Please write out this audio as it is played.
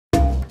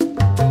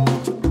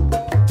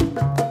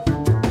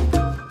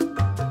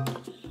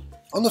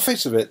On the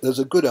face of it, there's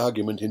a good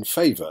argument in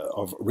favour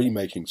of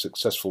remaking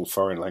successful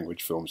foreign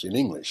language films in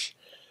English.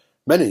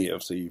 Many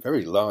of the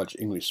very large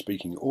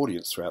English-speaking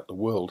audience throughout the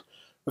world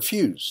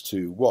refuse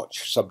to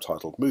watch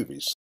subtitled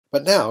movies.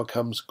 But now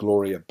comes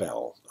Gloria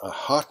Bell, a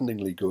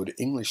hearteningly good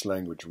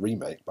English-language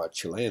remake by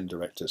Chilean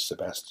director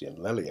Sebastián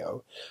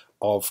Lelio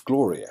of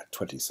Gloria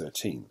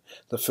 2013,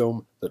 the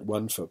film that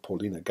won for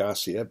Paulina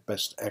Garcia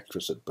Best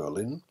Actress at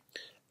Berlin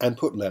and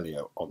put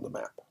Lelio on the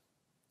map.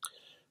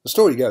 The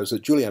story goes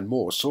that Julianne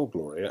Moore saw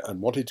Gloria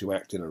and wanted to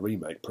act in a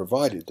remake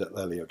provided that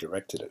Lelio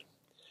directed it.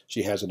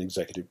 She has an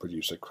executive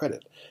producer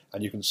credit,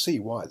 and you can see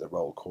why the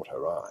role caught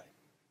her eye.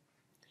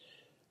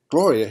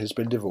 Gloria has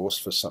been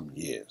divorced for some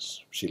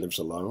years. She lives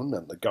alone,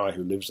 and the guy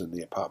who lives in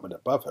the apartment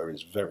above her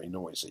is very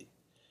noisy.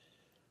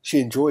 She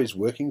enjoys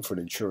working for an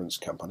insurance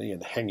company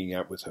and hanging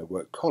out with her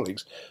work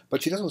colleagues,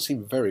 but she doesn't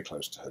seem very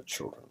close to her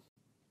children.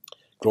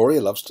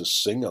 Gloria loves to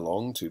sing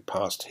along to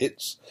past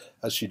hits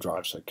as she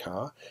drives her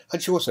car,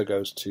 and she also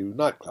goes to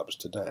nightclubs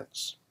to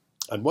dance.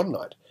 And one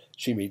night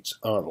she meets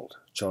Arnold,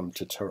 John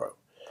Turturro,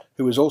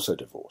 who is also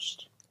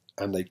divorced,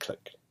 and they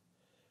click.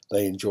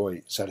 They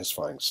enjoy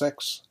satisfying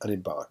sex and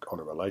embark on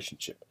a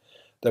relationship,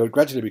 though it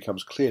gradually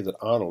becomes clear that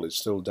Arnold is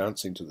still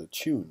dancing to the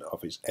tune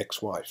of his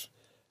ex-wife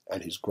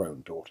and his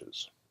grown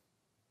daughters.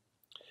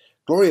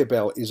 Gloria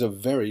Bell is a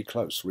very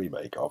close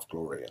remake of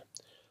Gloria.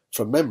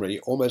 From memory,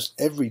 almost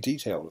every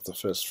detail of the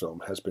first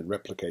film has been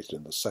replicated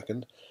in the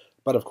second,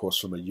 but of course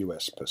from a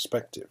US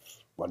perspective.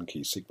 One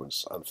key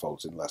sequence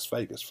unfolds in Las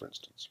Vegas, for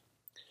instance.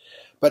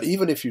 But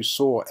even if you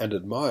saw and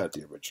admired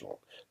the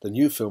original, the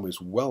new film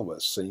is well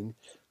worth seeing,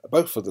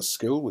 both for the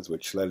skill with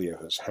which Lelio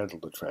has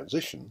handled the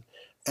transition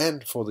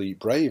and for the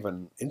brave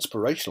and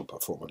inspirational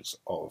performance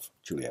of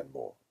Julianne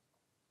Moore.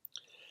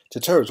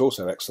 Turturro is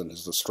also excellent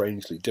as the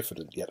strangely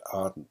diffident yet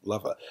ardent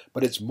lover,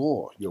 but it's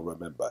Moore you'll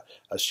remember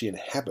as she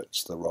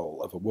inhabits the role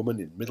of a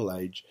woman in middle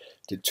age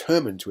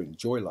determined to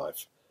enjoy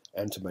life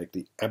and to make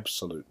the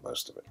absolute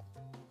most of it.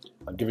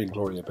 I'm giving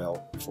Gloria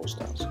Bell 4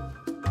 stars.